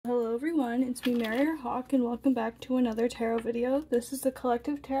everyone, it's me, Mary Hawk, and welcome back to another tarot video. This is the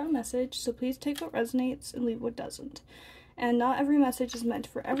collective tarot message, so please take what resonates and leave what doesn't. And not every message is meant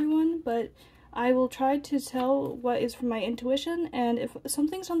for everyone, but I will try to tell what is from my intuition, and if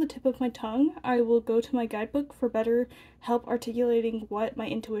something's on the tip of my tongue, I will go to my guidebook for better help articulating what my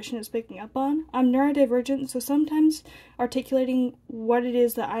intuition is picking up on. I'm neurodivergent, so sometimes articulating what it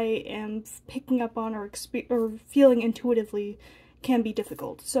is that I am picking up on or feeling intuitively can be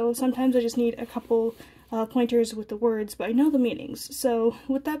difficult. So sometimes I just need a couple pointers with the words, but I know the meanings. So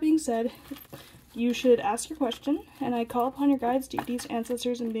with that being said, you should ask your question, and I call upon your guides, deities,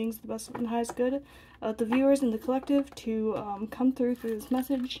 ancestors, and beings of the best and highest good of the viewers and the collective to come through this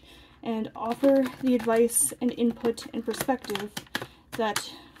message and offer the advice and input and perspective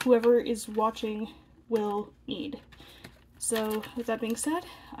that whoever is watching will need. So with that being said,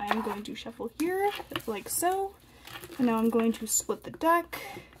 I am going to shuffle here, like so, and now I'm going to split the deck.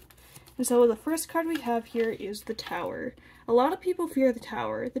 And so the first card we have here is the Tower. A lot of people fear the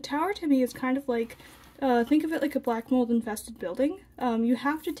Tower. The Tower to me is kind of like, think of it like a black mold infested building. You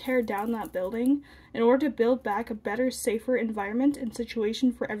have to tear down that building in order to build back a better, safer environment and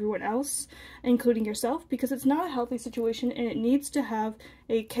situation for everyone else, including yourself, because it's not a healthy situation and it needs to have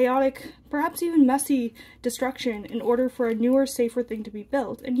a chaotic, perhaps even messy destruction in order for a newer, safer thing to be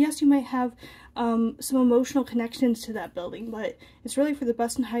built. And yes, you might have some emotional connections to that building, but it's really for the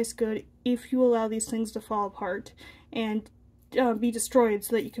best and highest good if you allow these things to fall apart and be destroyed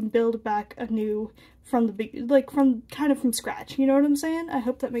so that you can build back anew from the big, from scratch. You know what I'm saying? I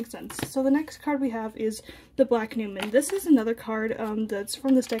hope that makes sense. So the next card we have is the Black Newman. This is another card that's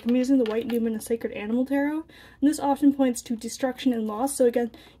from this deck. I'm using the White Newman, a Sacred Animal Tarot, and this often points to destruction and loss. So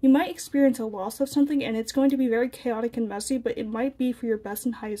again, you might experience a loss of something and it's going to be very chaotic and messy, but it might be for your best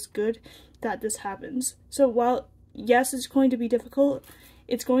and highest good that this happens. So while yes, it's going to be difficult,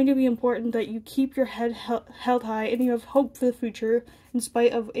 it's going to be important that you keep your head held high and you have hope for the future in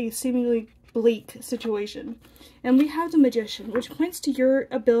spite of a seemingly bleak situation. And we have the Magician, which points to your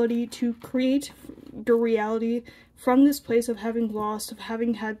ability to create your reality from this place of having lost, of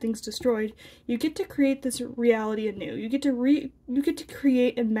having had things destroyed. You get to create this reality anew. You get to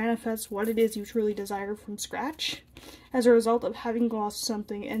create and manifest what it is you truly desire from scratch as a result of having lost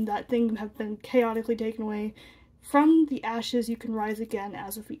something and that thing have been chaotically taken away. From the ashes, you can rise again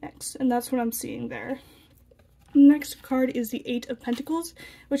as a phoenix, and that's what I'm seeing there. Next card is the Eight of Pentacles,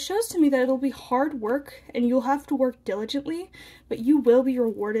 which shows to me that it'll be hard work, and you'll have to work diligently, but you will be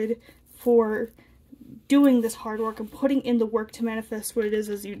rewarded for doing this hard work and putting in the work to manifest what it is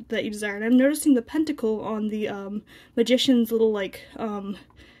that you desire. And I'm noticing the pentacle on the Magician's little,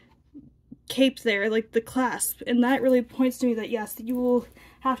 cape there, like the clasp, and that really points to me that yes, that you will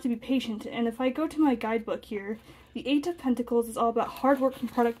have to be patient. And if I go to my guidebook here, the Eight of Pentacles is all about hard work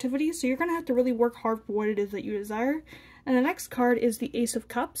and productivity, so you're going to have to really work hard for what it is that you desire. And the next card is the Ace of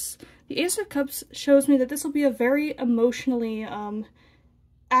Cups. The Ace of Cups shows me that this will be a very emotionally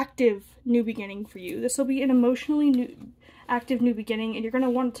active new beginning for you. This will be an emotionally active new beginning, and you're going to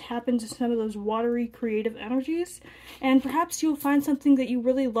want to tap into some of those watery creative energies, and perhaps you'll find something that you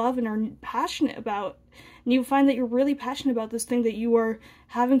really love and are passionate about, and you'll find that you're really passionate about this thing that you are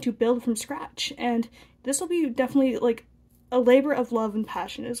having to build from scratch. And this will be definitely like a labor of love and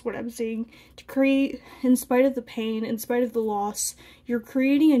passion is what I'm seeing, to create in spite of the pain, in spite of the loss. You're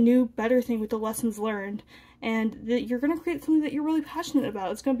creating a new, better thing with the lessons learned, and that you're going to create something that you're really passionate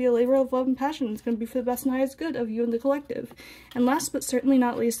about. It's going to be a labor of love and passion. It's going to be for the best and highest good of you and the collective. And last but certainly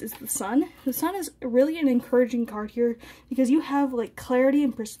not least is the Sun. The Sun is really an encouraging card here because you have like clarity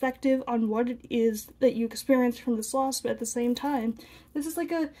and perspective on what it is that you experience from this loss, but at the same time, this is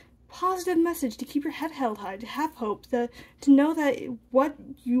like a positive message to keep your head held high, to have hope, to know that what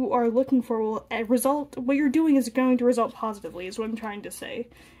you are looking for will result, what you're doing is going to result positively, is what I'm trying to say.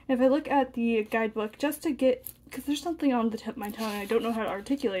 And if I look at the guidebook, just to get, because there's something on the tip of my tongue and I don't know how to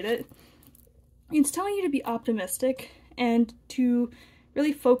articulate it, it's telling you to be optimistic and to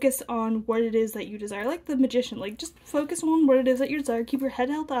really focus on what it is that you desire. Like the Magician, like just focus on what it is that you desire, keep your head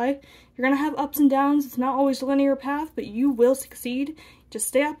held high. You're going to have ups and downs, it's not always a linear path, but you will succeed. Just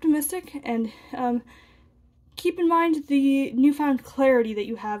stay optimistic and keep in mind the newfound clarity that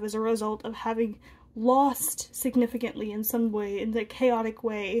you have as a result of having lost significantly in some way, in the chaotic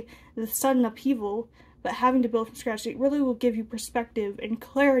way, the sudden upheaval, but having to build from scratch. It really will give you perspective and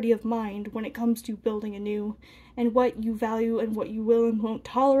clarity of mind when it comes to building anew, and what you value and what you will and won't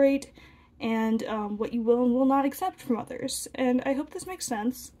tolerate, and what you will and will not accept from others. And I hope this makes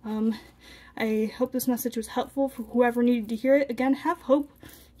sense. I hope this message was helpful for whoever needed to hear it. Again, have hope.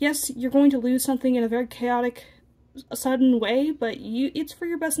 Yes, you're going to lose something in a very chaotic a sudden way, but it's for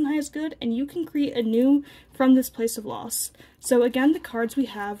your best and highest good, and you can create anew from this place of loss. So again, the cards we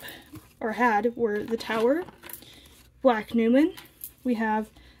have, or had, were the Tower, Black Newman, we have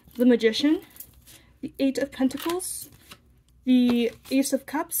the Magician, the Eight of Pentacles, the Ace of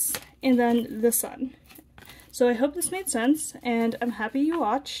Cups, and then the Sun. So I hope this made sense, and I'm happy you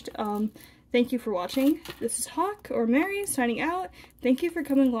watched. Thank you for watching. This is Hawk, or Mary, signing out. Thank you for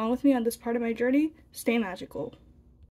coming along with me on this part of my journey. Stay magical.